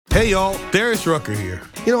Hey y'all, Darius Rucker here.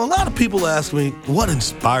 You know, a lot of people ask me, what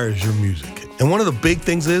inspires your music? And one of the big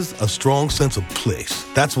things is a strong sense of place.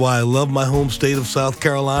 That's why I love my home state of South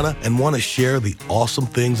Carolina and want to share the awesome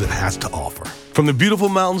things it has to offer. From the beautiful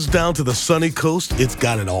mountains down to the sunny coast, it's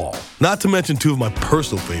got it all. Not to mention two of my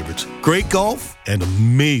personal favorites, great golf and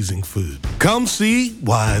amazing food. Come see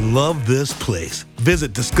why I love this place.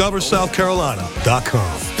 Visit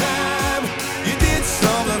discoversouthcarolina.com.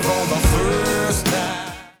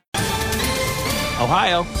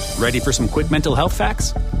 Ohio, ready for some quick mental health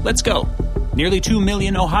facts? Let's go. Nearly 2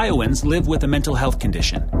 million Ohioans live with a mental health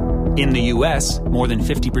condition. In the U.S., more than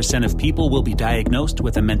 50% of people will be diagnosed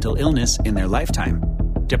with a mental illness in their lifetime.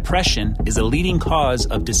 Depression is a leading cause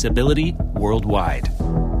of disability worldwide.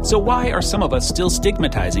 So why are some of us still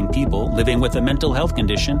stigmatizing people living with a mental health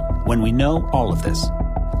condition when we know all of this?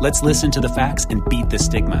 Let's listen to the facts and beat the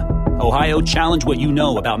stigma. Ohio, challenge what you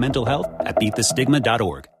know about mental health at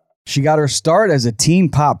beatthestigma.org. She got her start as a teen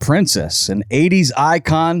pop princess, an 80s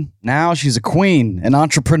icon. Now she's a queen, an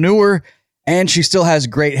entrepreneur, and she still has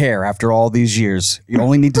great hair after all these years. You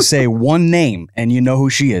only need to say one name, and you know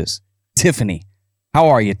who she is. Tiffany. How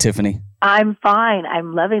are you, Tiffany? I'm fine.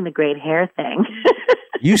 I'm loving the great hair thing.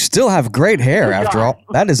 You still have great hair after all.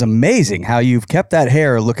 That is amazing how you've kept that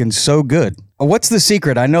hair looking so good. What's the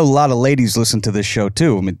secret? I know a lot of ladies listen to this show,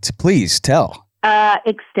 too. I mean, please tell.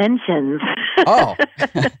 Extensions. Oh,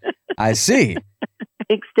 I see.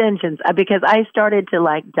 Extensions, because I started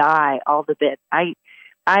to dye all the bits. I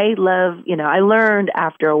love, I learned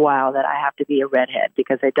after a while that I have to be a redhead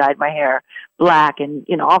because I dyed my hair black and,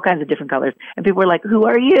 all kinds of different colors. And people were like, who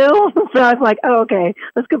are you? So I was like, oh, okay,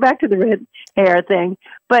 let's go back to the red hair thing.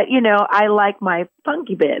 But, I like my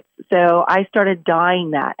funky bits. So I started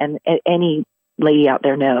dyeing that. And any lady out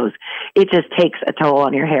there knows it just takes a toll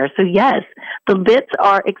on your hair. So yes, the bits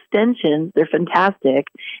are extensions. They're fantastic.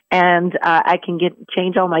 And I can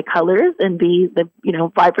change all my colors and be the,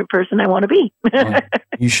 vibrant person I want to be.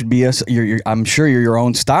 You should be I'm sure you're your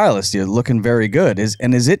own stylist. You're looking very good. Is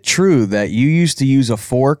it true that you used to use a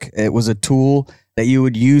fork? It was a tool that you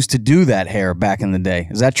would use to do that hair back in the day.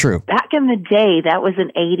 Is that true? Back in the day, that was an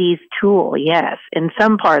 80s tool. Yes. In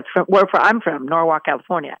some parts from where I'm from, Norwalk,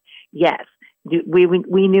 California. Yes.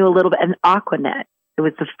 We knew a little bit, an Aquanet. It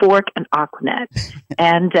was the fork and Aquanet.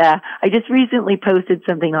 And I just recently posted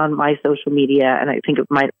something on my social media, and I think it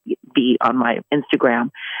might be on my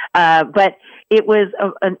Instagram. But it was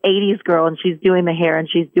an 80s girl, and she's doing the hair, and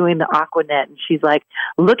she's doing the Aquanet, and she's like,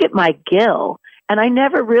 look at my gill. And I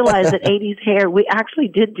never realized that 80s hair, we actually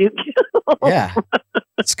did do gill. Yeah,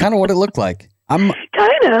 it's kind of what it looked like. I'm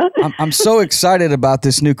so excited about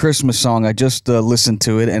this new Christmas song. I just listened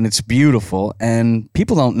to it, and it's beautiful. And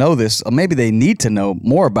people don't know this. Or maybe they need to know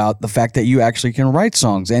more about the fact that you actually can write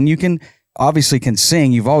songs. And you can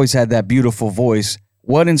sing. You've always had that beautiful voice.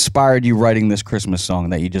 What inspired you writing this Christmas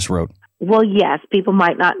song that you just wrote? Well, yes, people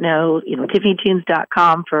might not know,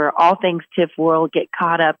 TiffanyTunes.com for all things Tiff World. Get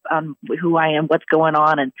caught up on who I am, what's going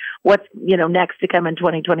on, and what's, next to come in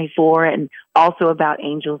 2024, and also about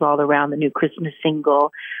Angels All Around, the new Christmas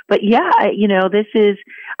single. But yeah,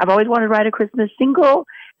 I've always wanted to write a Christmas single,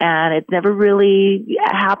 and it's never really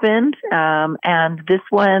happened. And this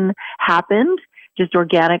one happened just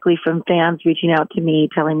organically from fans reaching out to me,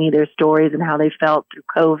 telling me their stories and how they felt through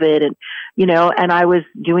COVID. And, and I was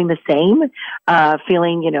doing the same,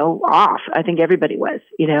 feeling, off. I think everybody was,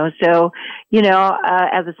 so,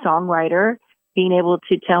 as a songwriter, being able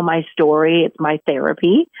to tell my story, it's my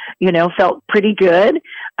therapy, felt pretty good.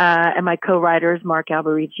 And my co-writers, Mark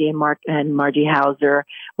Alberici and Margie Hauser,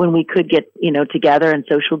 when we could get, together and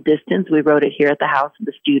social distance, we wrote it here at the house, in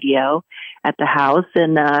the studio at the house.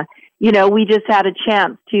 And, we just had a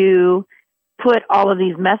chance to put all of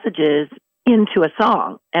these messages into a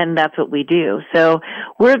song, and that's what we do. So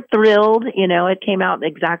we're thrilled. It came out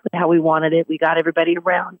exactly how we wanted it. We got everybody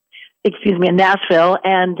around, in Nashville.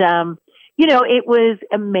 And, it was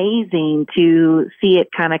amazing to see it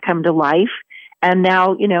kind of come to life. And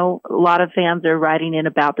now, a lot of fans are writing in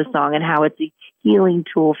about the song and how it's a healing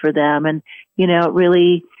tool for them. And, it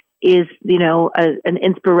really is, an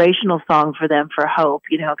inspirational song for them for hope,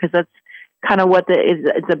 because that's kind of what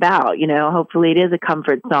it's about. Hopefully it is a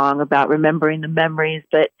comfort song about remembering the memories,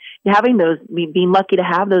 but having those, being lucky to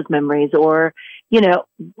have those memories, or,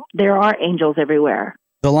 there are angels everywhere.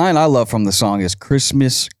 The line I love from the song is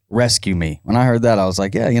Christmas Rescue Me. When I heard that, I was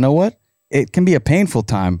like, yeah, you know what? It can be a painful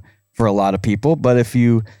time for a lot of people, but if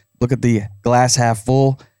you look at the glass half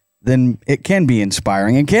full, then it can be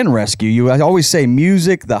inspiring and can rescue you. I always say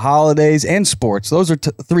music, the holidays, and sports. Those are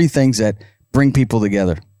three things that bring people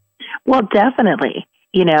together. Well, definitely.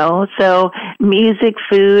 So Music,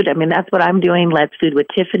 food. I mean, that's what I'm doing. Let's Food with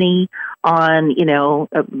Tiffany on,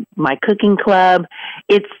 my cooking club.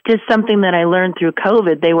 It's just something that I learned through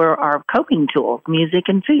COVID. They were our coping tools, music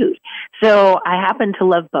and food. So I happen to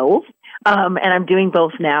love both. And I'm doing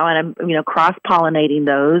both now, and I'm, cross-pollinating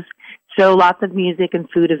those. So lots of music and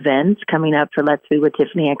food events coming up for Let's Food with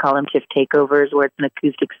Tiffany. I call them Tiff Takeovers, where it's an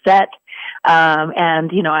acoustic set.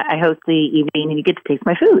 And, I host the evening and you get to taste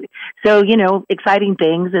my food. So, exciting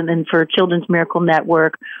things. And then for Children's Miracle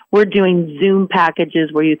Network, we're doing Zoom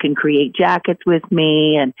packages where you can create jackets with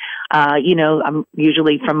me. And, I'm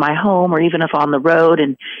usually from my home or even if on the road,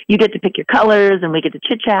 and you get to pick your colors and we get to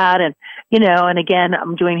chit chat. And, and again,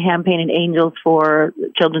 I'm doing hand painted angels for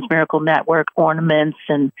Children's Miracle Network, ornaments,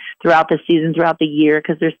 and throughout the season, throughout the year,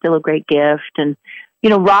 because they're still a great gift. And,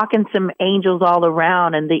 rocking some angels all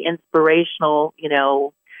around and the inspirational,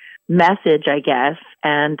 message, I guess.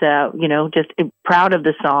 And, just proud of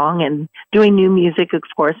the song and doing new music, of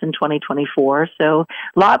course, in 2024. So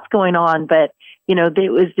lots going on. But,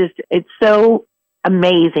 it's so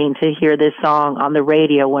amazing to hear this song on the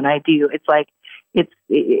radio when I do. It's like,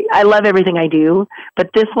 I love everything I do, but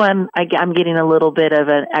this one I'm getting a little bit of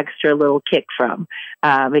an extra little kick from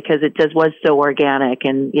because it just was so organic,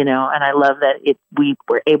 and and I love that we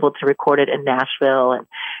were able to record it in Nashville, and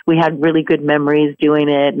we had really good memories doing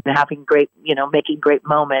it and having great making great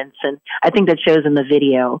moments, and I think that shows in the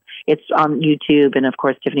video. It's on YouTube and of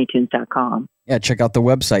course tiffanytunes.com. Yeah, check out the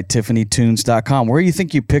website, tiffanytunes.com. Where do you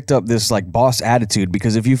think you picked up this boss attitude?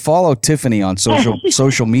 Because if you follow Tiffany on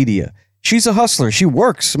social media, she's a hustler. She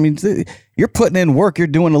works. I mean, you're putting in work. You're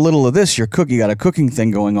doing a little of this. You got a cooking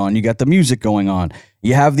thing going on. You got the music going on.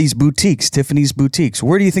 You have these boutiques, Tiffany's boutiques.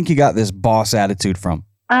 Where do you think you got this boss attitude from?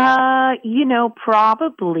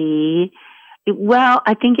 Probably. Well,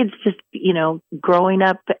 I think it's just, growing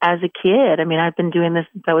up as a kid. I mean, I've been doing this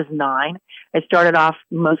since I was 9. I started off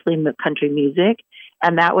mostly in country music,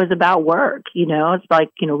 and that was about work. It's like,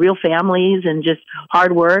 real families and just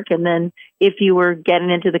hard work. And then if you were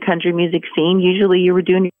getting into the country music scene, usually you were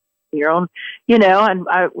doing your own, and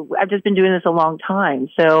I've just been doing this a long time.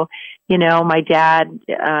 So, my dad,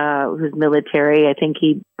 who's military, I think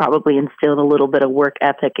he probably instilled a little bit of work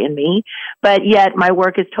ethic in me, but yet my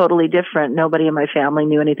work is totally different. Nobody in my family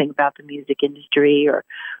knew anything about the music industry or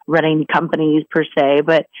running companies per se,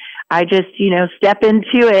 but I just, step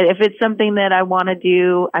into it. If it's something that I want to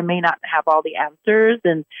do, I may not have all the answers.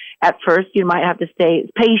 And at first you might have to stay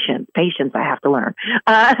patience I have to learn.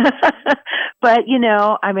 But,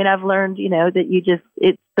 I've learned, that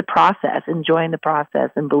it's the process, enjoying the process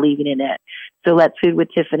and believing in it. So Let's Food with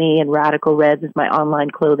Tiffany and Radical Reds is my online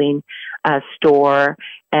clothing store.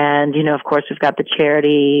 And, of course, we've got the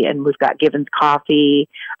charity and we've got Given's Coffee,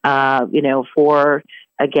 for,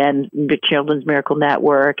 again, the Children's Miracle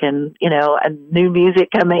Network and, and new music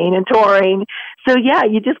coming and touring. So, yeah,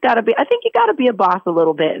 you just got to be, I think you got to be a boss a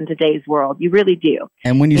little bit in today's world. You really do.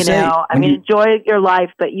 And when you enjoy your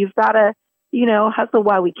life, but you've got to, hustle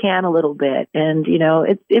while we can a little bit. And,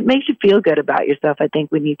 it makes you feel good about yourself, I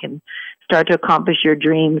think, when you can start to accomplish your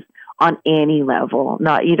dreams on any level.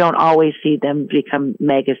 You don't always see them become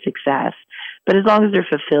mega success, but as long as they're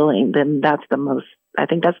fulfilling, then I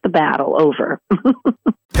think that's the battle over.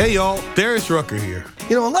 Hey y'all, Darius Rucker here.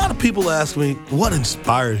 A lot of people ask me, what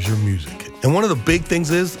inspires your music? And one of the big things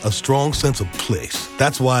is a strong sense of place.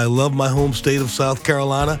 That's why I love my home state of South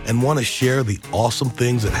Carolina and want to share the awesome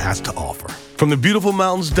things it has to offer. From the beautiful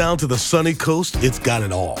mountains down to the sunny coast, it's got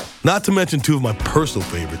it all. Not to mention 2 of my personal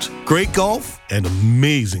favorites, great golf and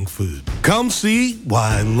amazing food. Come see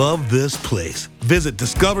why I love this place. Visit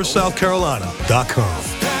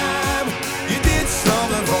discoversouthcarolina.com.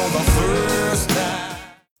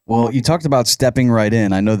 Well, you talked about stepping right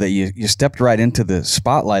in. I know that you stepped right into the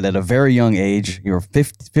spotlight at a very young age. You were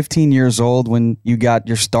 15 years old when you got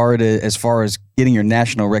your start as far as getting your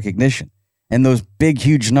national recognition. And those big,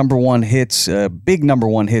 huge number one hits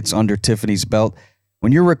under Tiffany's belt.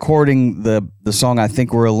 When you're recording the song I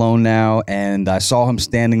Think We're Alone Now, and I saw him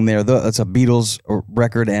standing there, that's a Beatles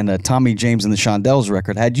record and a Tommy James and the Shondells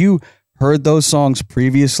record. Had you heard those songs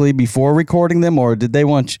previously before recording them, or did they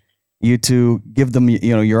want you to give them,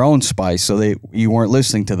 your own spice so you weren't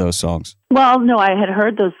listening to those songs? Well, no, I had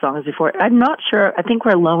heard those songs before. I'm not sure. I think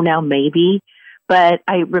We're Alone Now, maybe. But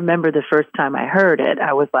I remember the first time I heard it,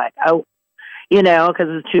 I was like, oh, because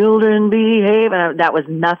the children behave. And that was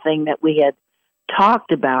nothing that we had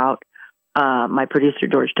talked about, my producer,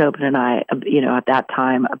 George Tobin, and I, at that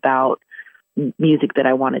time about music that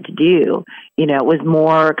I wanted to do. It was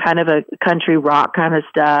more kind of a country rock kind of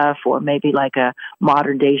stuff, or maybe like a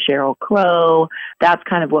modern day Sheryl Crow. That's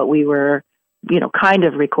kind of what we were kind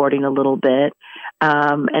of recording a little bit.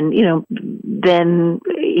 And, then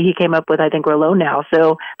he came up with, I Think We're Alone Now.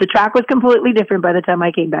 So the track was completely different by the time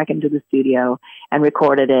I came back into the studio and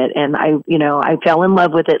recorded it. And I fell in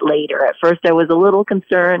love with it later. At first I was a little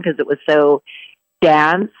concerned because it was so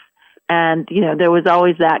dance. And, there was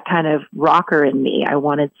always that kind of rocker in me. I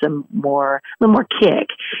wanted a little more kick,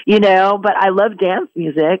 but I love dance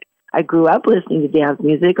music. I grew up listening to dance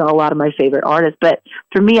music, a lot of my favorite artists. But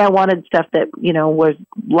for me, I wanted stuff that, was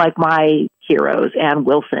like my heroes, Ann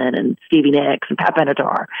Wilson and Stevie Nicks and Pat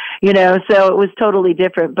Benatar, so it was totally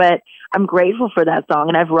different. But I'm grateful for that song.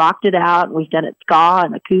 And I've rocked it out. And we've done it ska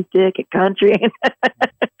and acoustic and country.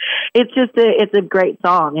 It's a great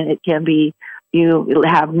song. And it can be, you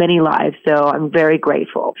have many lives. So I'm very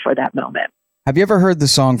grateful for that moment. Have you ever heard the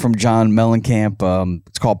song from John Mellencamp?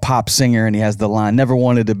 It's called Pop Singer, and he has the line, "Never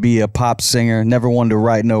wanted to be a pop singer, never wanted to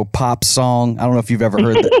write no pop song." I don't know if you've ever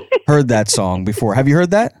heard that song before. Have you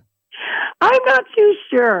heard that? I'm not too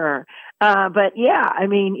sure. But yeah,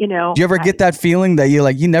 do you ever get that feeling that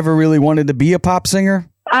you never really wanted to be a pop singer?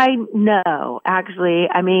 I know, actually.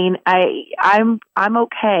 I'm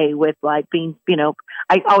okay with being,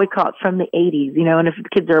 I always call it from the 80s, and if the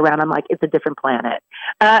kids are around, I'm like, it's a different planet.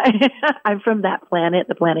 I'm from that planet,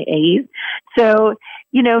 the planet 80s. So,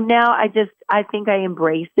 now I think I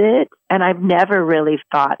embrace it, and I've never really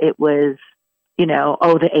thought it was,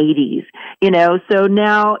 the 80s, so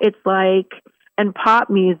now it's and pop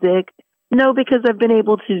music, no, because I've been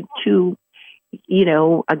able to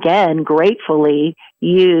again, gratefully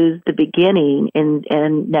use the beginning and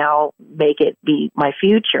now make it be my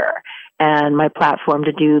future and my platform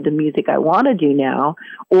to do the music I want to do now,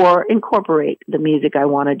 or incorporate the music I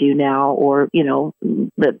want to do now, or,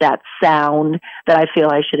 that sound that I feel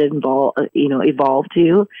I should evolve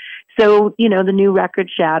to. So, the new record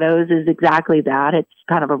Shadows is exactly that. It's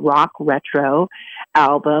kind of a rock retro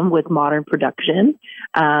album with modern production,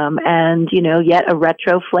 and, yet a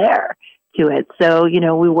retro flair to it. So,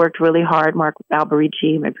 we worked really hard. Mark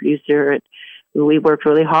Alberici, my producer, we worked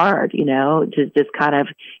really hard, to just kind of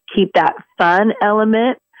keep that fun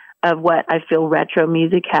element of what I feel retro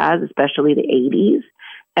music has, especially the 80s,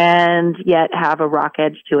 and yet have a rock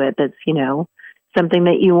edge to it that's, something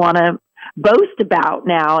that you want to boast about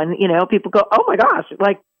now. And, people go, oh my gosh,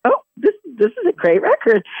 this is a great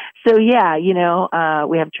record. So yeah,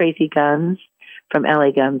 we have Tracy Guns from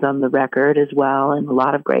LA Guns on the record as well, and a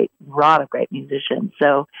lot of great musicians.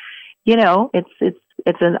 So,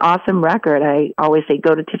 it's an awesome record. I always say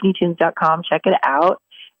go to tiffanytunes.com, check it out,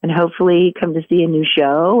 and hopefully come to see a new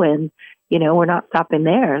show. And, we're not stopping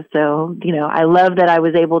there. So, I love that I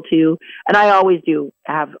was able to, and I always do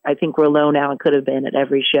have, I Think We're Alone Now, and could have been at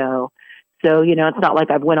every show. So, it's not like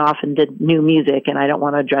I went off and did new music and I don't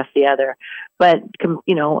want to address the other, but,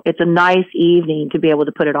 it's a nice evening to be able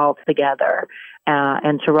to put it all together.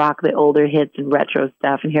 And to rock the older hits and retro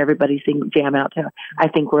stuff and hear everybody jam out to I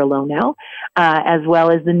Think We're Alone Now, as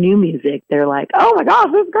well as the new music. They're like, oh my gosh,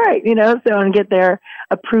 that's great, so, and get their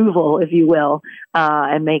approval, if you will,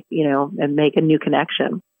 and make a new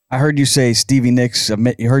connection. I heard you say Stevie Nicks.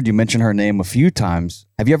 You heard you mention her name a few times.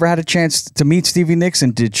 Have you ever had a chance to meet Stevie Nicks,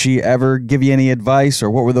 and did she ever give you any advice,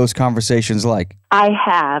 or what were those conversations like? I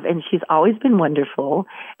have, and she's always been wonderful.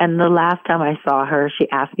 And the last time I saw her, she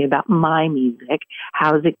asked me about my music.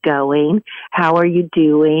 How's it going? How are you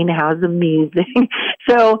doing? How's the music?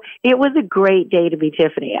 So it was a great day to be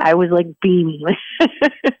Tiffany. I was beaming.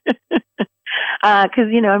 Because,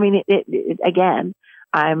 again,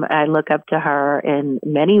 I look up to her in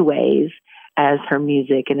many ways as her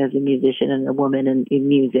music and as a musician and a woman in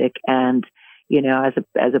music, and, as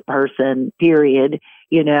a person, period,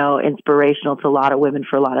 inspirational to a lot of women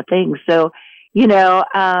for a lot of things. So,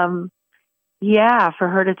 for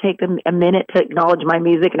her to take a minute to acknowledge my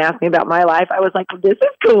music and ask me about my life, I was like, well, this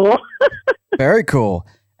is cool. Very cool.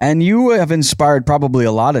 And you have inspired probably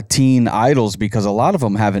a lot of teen idols, because a lot of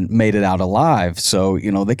them haven't made it out alive. So,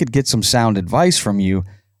 they could get some sound advice from you.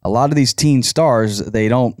 A lot of these teen stars, they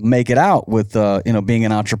don't make it out with, being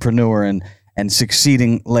an entrepreneur and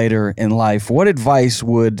succeeding later in life. What advice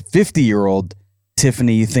would 50-year-old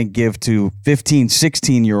Tiffany, you think, give to 15,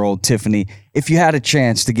 16-year-old Tiffany if you had a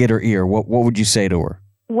chance to get her ear? What would you say to her?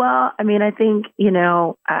 Well, I think,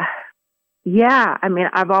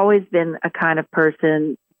 I've always been a kind of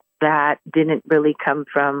person that didn't really come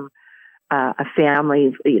from a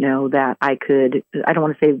family, that I don't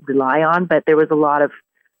want to say rely on, but there was a lot of,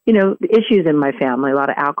 issues in my family, a lot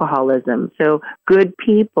of alcoholism. So good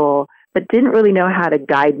people, but didn't really know how to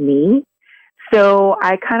guide me. So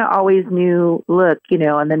I kind of always knew, look,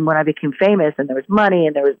 and then when I became famous and there was money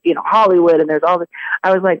and there was, Hollywood and there's all this,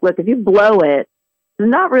 I was like, look, if you blow it, there's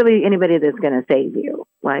not really anybody that's going to save you.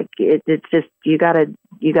 Like it's just, you gotta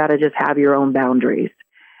just have your own boundaries.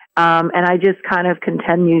 And I just kind of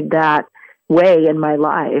continued that way in my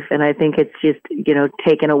life. And I think it's just,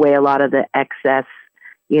 taken away a lot of the excess,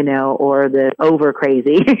 or the over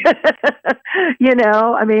crazy,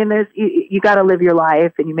 I mean, you got to live your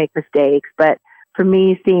life and you make mistakes. But for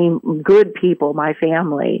me, seeing good people, my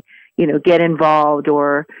family, get involved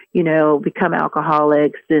or, become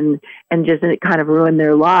alcoholics and just kind of ruin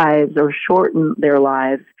their lives or shorten their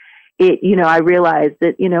lives, I realized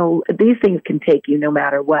that, these things can take you no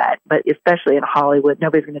matter what, but especially in Hollywood,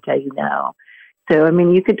 nobody's going to tell you no. So, I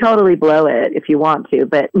mean, you could totally blow it if you want to,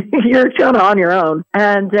 but you're kind of on your own.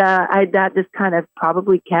 And that just kind of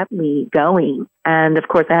probably kept me going. And, of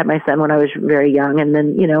course, I had my son when I was very young and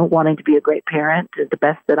then, wanting to be a great parent, the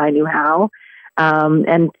best that I knew how.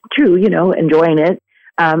 And true, enjoying it.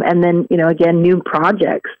 And then, again, new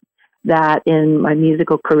projects that in my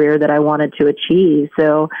musical career that I wanted to achieve.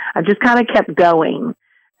 So I've just kind of kept going.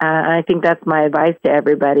 I think that's my advice to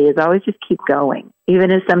everybody is always just keep going. Even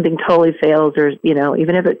if something totally fails or,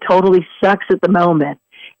 even if it totally sucks at the moment,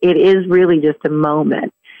 it is really just a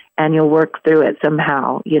moment and you'll work through it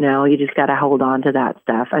somehow. You just got to hold on to that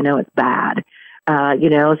stuff. I know it's bad,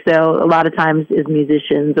 so a lot of times as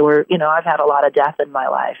musicians or, I've had a lot of death in my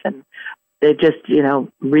life and they just,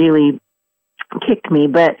 really kicked me,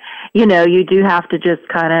 but you do have to just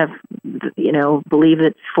kind of believe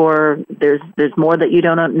it's there's more that you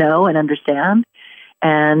don't know and understand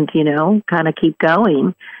and kind of keep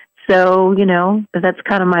going. So that's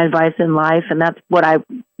kind of my advice in life, and that's what I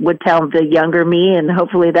would tell the younger me, and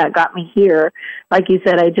hopefully that got me here. Like you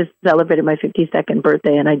said, I just celebrated my 52nd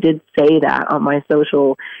birthday, and I did say that on my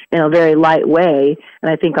social in a very light way, and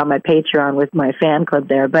I think on my Patreon with my fan club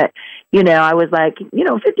there. But I was like,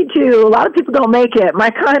 52. A lot of people don't make it.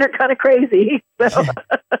 My kind are kind of crazy, so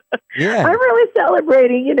Yeah. I'm really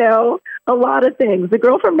celebrating, a lot of things. The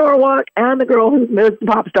girl from Norwalk and the girl who's the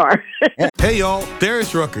pop star. Hey, y'all,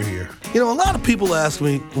 Darius Rucker here. A lot of people ask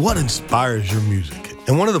me, what inspires your music?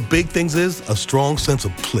 And one of the big things is a strong sense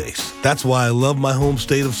of place. That's why I love my home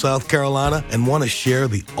state of South Carolina and want to share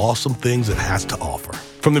the awesome things it has to offer.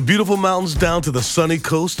 From the beautiful mountains down to the sunny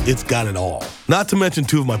coast, it's got it all. Not to mention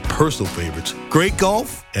two of my personal favorites, great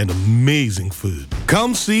golf and amazing food.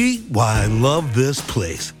 Come see why I love this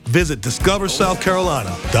place. Visit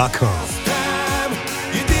discoversouthcarolina.com.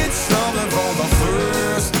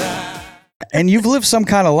 And you've lived some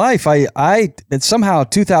kind of life. It's somehow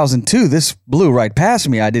 2002, this blew right past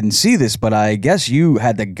me. I didn't see this, but I guess you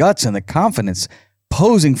had the guts and the confidence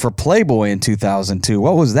posing for Playboy in 2002.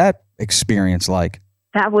 What was that experience like?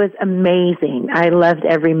 That was amazing. I loved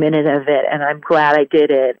every minute of it, and I'm glad I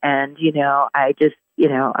did it. And, I just,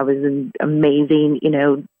 I was amazing.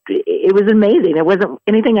 It was amazing. It wasn't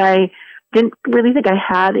anything I didn't really think I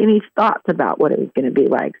had any thoughts about what it was going to be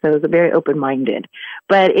like. So it was very open-minded.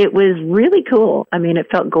 But it was really cool. I mean, it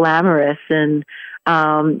felt glamorous, and,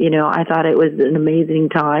 I thought it was an amazing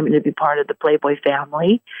time, and to be part of the Playboy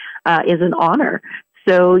family is an honor.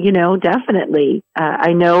 So, definitely.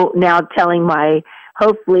 I know now telling my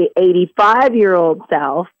hopefully 85-year-old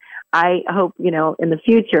self, I hope, in the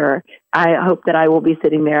future, I hope that I will be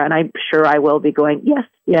sitting there and I'm sure I will be going, yes,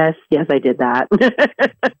 I did that.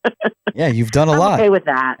 Yeah, you've done a lot. I'm okay with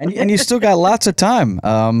that. And you still got lots of time.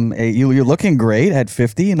 You're looking great at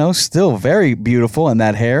 50, still very beautiful. And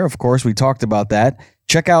that hair, of course, we talked about that.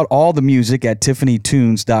 Check out all the music at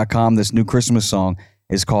tiffanytunes.com. This new Christmas song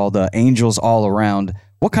is called Angels All Around.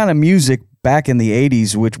 What kind of music back in the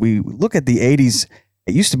 80s, which we look at the 80s,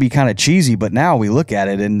 it used to be kind of cheesy, but now we look at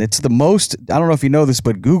it and it's the most, I don't know if you know this,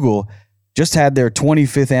 but Google just had their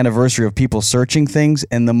 25th anniversary of people searching things,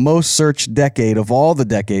 and the most searched decade of all the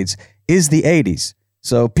decades is the 80s.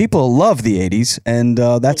 So people love the 80s, and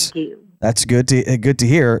that's good to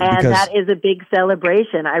hear. And because that is a big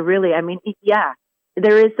celebration.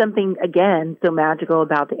 There is something, again, so magical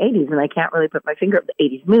about the 80s, and I can't really put my finger on the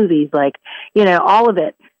 80s movies, all of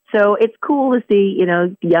it. So it's cool to see,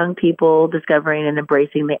 young people discovering and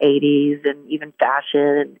embracing the 80s and even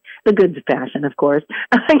fashion and the goods of fashion, of course,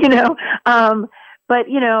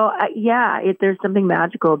 there's something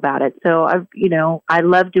magical about it. So I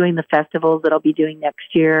love doing the festivals that I'll be doing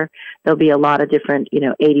next year. There'll be a lot of different,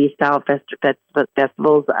 80s style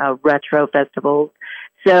festivals, retro festivals.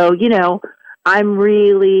 So, I'm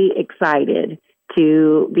really excited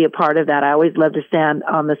to be a part of that. I always love to stand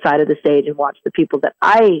on the side of the stage and watch the people that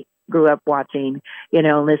I grew up watching,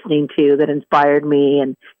 listening to, that inspired me.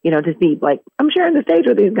 And, to see, like, I'm sharing the stage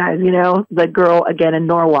with these guys, the girl, again, in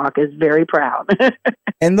Norwalk is very proud.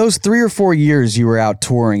 And those 3 or 4 years you were out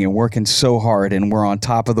touring and working so hard and were on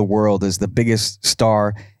top of the world as the biggest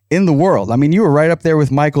star in the world. I mean, you were right up there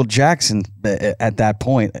with Michael Jackson at that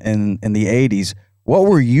point in the 80s. What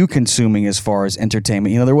were you consuming as far as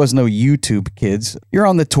entertainment? There was no YouTube, kids. You're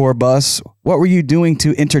on the tour bus. What were you doing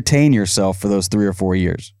to entertain yourself for those 3 or 4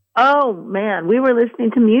 years? Oh, man. We were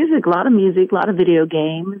listening to music, a lot of video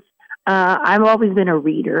games. I've always been a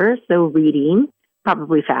reader, so reading,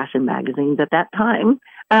 probably fashion magazines at that time.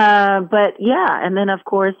 But yeah, and then of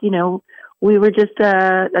course, we were just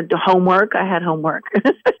homework. I had homework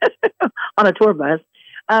on a tour bus.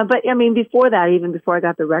 But I mean, before that, even before I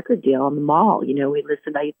got the record deal on the mall, we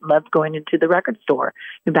listened. I loved going into the record store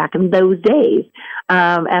back in those days.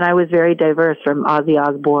 And I was very diverse, from Ozzy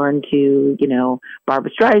Osbourne to,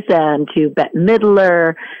 Barbra Streisand to Bette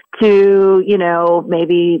Midler to,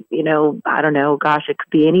 maybe, I don't know, gosh, it could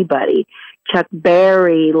be anybody. Chuck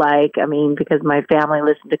Berry, because my family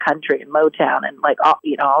listened to country and Motown and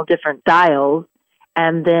all different styles.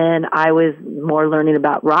 And then I was more learning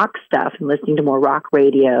about rock stuff and listening to more rock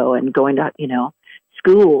radio and going to,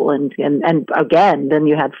 school. And again, then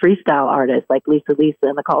you had freestyle artists like Lisa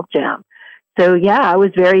and the Cult Jam. So yeah, I was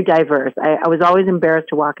very diverse. I was always embarrassed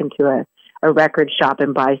to walk into a record shop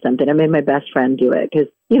and buy something. I made my best friend do it because,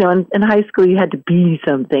 in high school you had to be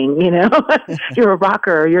something, you're a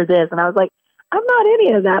rocker or you're this. And I was like, I'm not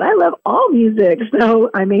any of that. I love all music. So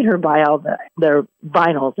I made her buy all the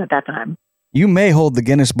vinyls at that time. You may hold the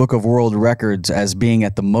Guinness Book of World Records as being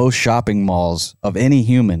at the most shopping malls of any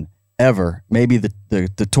human ever, maybe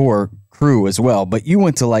the tour crew as well. But you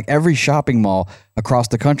went to every shopping mall across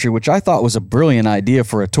the country, which I thought was a brilliant idea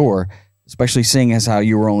for a tour, especially seeing as how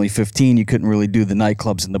you were only 15. You couldn't really do the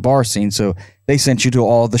nightclubs and the bar scene, so they sent you to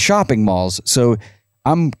all the shopping malls. So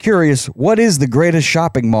I'm curious, what is the greatest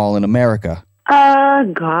shopping mall in America?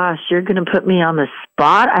 Gosh, you're going to put me on the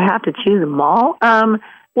spot. I have to choose a mall.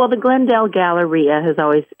 Well, the Glendale Galleria has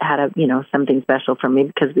always had something special for me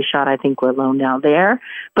because we shot, I think, We're Alone Now there.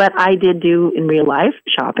 But I did do in real life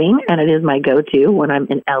shopping, and it is my go-to when I'm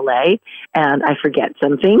in LA and I forget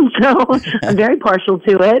something. So I'm very partial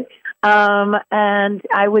to it. And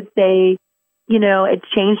I would say, it's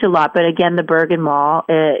changed a lot. But again, the Bergen Mall,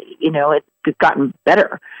 it's gotten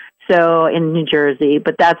better. So in New Jersey,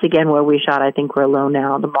 but that's again where we shot, I think, We're Alone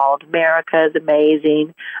Now. The Mall of America is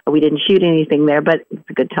amazing. We didn't shoot anything there, but it's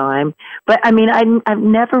a good time. But I mean, I've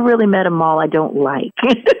never really met a mall I don't like.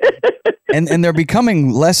 and they're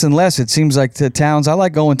becoming less and less. It seems like the towns. I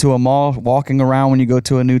like going to a mall, walking around when you go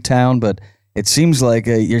to a new town, but it seems like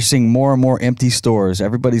you're seeing more and more empty stores.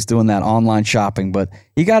 Everybody's doing that online shopping, but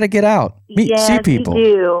you got to get out, see people. You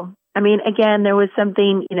do. I mean, again, there was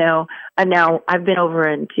something, and now I've been over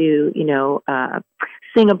into,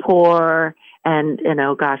 Singapore and,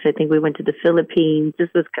 I think we went to the Philippines. This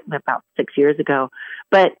was about 6 years ago.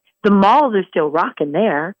 But the malls are still rocking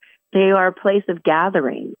there. They are a place of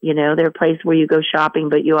gathering. They're a place where you go shopping,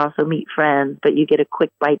 but you also meet friends, but you get a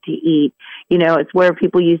quick bite to eat. It's where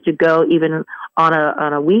people used to go even on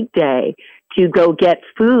a weekday to go get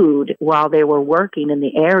food while they were working in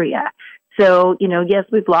the area. So, yes,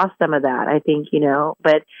 we've lost some of that, I think,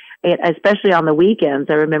 but especially on the weekends,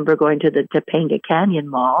 I remember going to the Topanga Canyon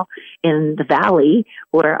Mall in the Valley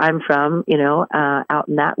where I'm from, out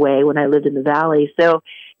in that way when I lived in the Valley. So,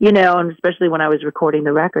 and especially when I was recording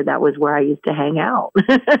the record, that was where I used to hang out.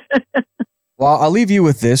 Well, I'll leave you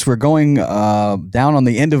with this. We're going down on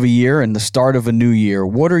the end of a year and the start of a new year.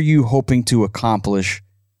 What are you hoping to accomplish?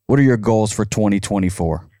 What are your goals for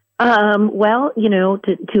 2024? Well,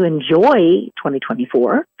 to enjoy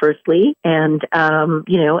 2024, firstly, and,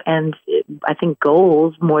 and I think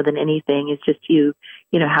goals more than anything is just to,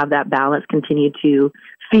 have that balance, continue to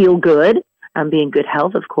feel good, be in good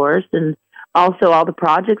health, of course, and also all the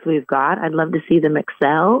projects we've got. I'd love to see them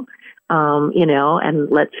excel,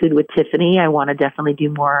 and Let's Food with Tiffany. I want to definitely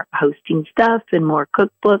do more hosting stuff and more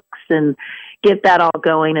cookbooks and get that all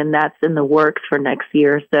going, and that's in the works for next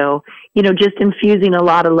year. So, just infusing a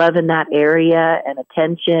lot of love in that area and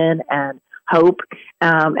attention and hope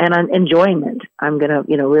and enjoyment. I'm going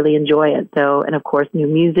to, really enjoy it. So, and of course, new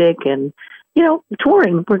music and,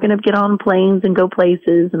 touring. We're going to get on planes and go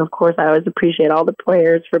places. And of course, I always appreciate all the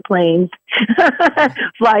prayers for planes.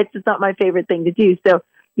 Flights is not my favorite thing to do. So,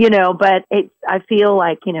 but I feel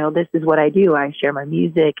like, this is what I do. I share my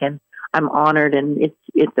music and I'm honored, and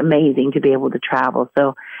it's amazing to be able to travel.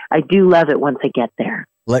 So I do love it once I get there.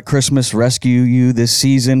 Let Christmas rescue you this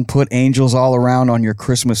season. Put angels all around on your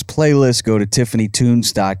Christmas playlist. Go to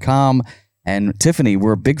tiffanytunes.com. And Tiffany,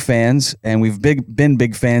 we're big fans, and we've been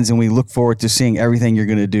big fans, and we look forward to seeing everything you're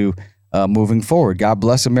going to do moving forward. God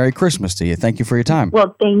bless and Merry Christmas to you. Thank you for your time.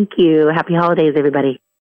 Well, thank you. Happy holidays, everybody.